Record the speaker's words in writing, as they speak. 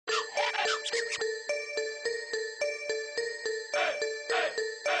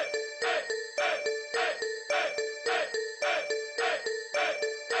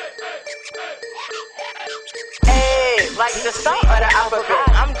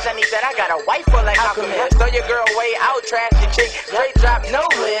got a wife for like alchemist. Throw your girl way out, trash your chick. Straight drop, no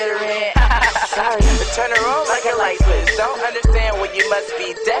littering. Sorry, turn her on like a light switch. Don't understand what you must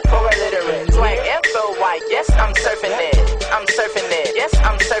be deaf or illiterate. Swag F-O-Y, yes, I'm surfing it. I'm surfing it, yes,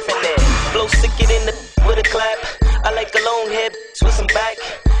 I'm surfing it. Blow sick it in the with a clap. I like a long head with some back.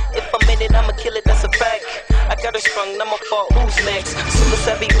 If I'm in it, I'ma kill it, that's a fact. I got her sprung, I'ma fall, who's next? Super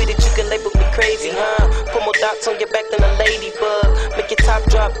savvy with it, you can label me crazy, huh? Put more dots on your back than a ladybug. Make your top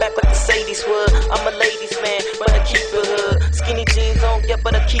drop back like the Sadies would. I'm a ladies man, but I keep it hood. Skinny jeans on, yeah,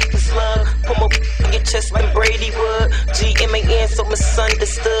 but I keep it slug. Put more in your chest than Brady would. G-M-A-N, so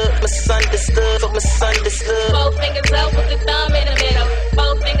misunderstood. Misunderstood, so misunderstood. Both fingers up with the thumb in the middle.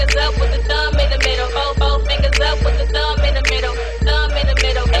 Both fingers up with the thumb in the middle. Both fingers up with the thumb in the middle. Thumb in the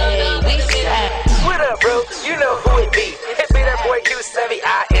middle. Thumb in the middle. What up, bro? You know who it be. It be that boy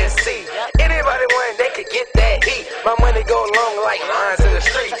Q7INC. Anybody want, they could get that heat. My money go long like lines in the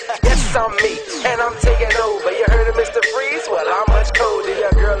street. Yes, I'm me, and I'm taking over. You heard of Mr. Freeze? Well, I'm much colder.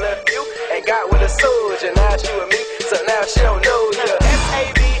 Your girl left you and got with a soldier. Now she with me, so now she don't know you.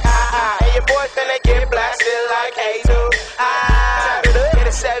 S-A-V-I-I. And your boy finna get blasted like A2I. Get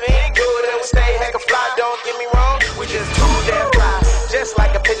a 7, good, and we stay heck of fly. Don't get me wrong, we just too damn fly. Just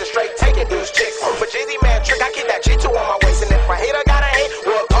like a pigeon straight, taking dudes chicks. But Jay-Z man trick, I keep that G2 on my waist. And if I hate, I gotta hate.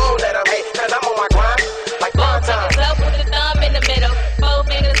 Well, oh, let him hate, cause I'm on my grind. Like both time. fingers up with the thumb in the middle. Both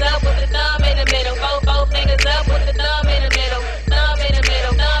fingers up with the thumb in the middle. Both fingers up with the thumb in the middle. Thumb in the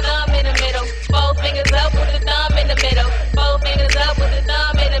middle. Thumb in the middle. Both fingers up with the thumb in the middle. Both fingers up with the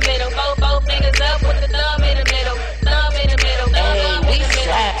thumb in the middle. Both fingers up with the thumb in the middle. Thumb in the middle. Thumb in the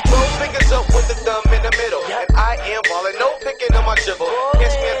middle. Both fingers up with the thumb in the middle. And I am ballin', no picking on my dribble.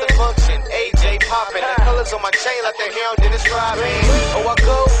 Catch me at the function, AJ poppin'. The colors on my chain like the herald in this ride, man. Oh, I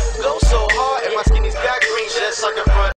go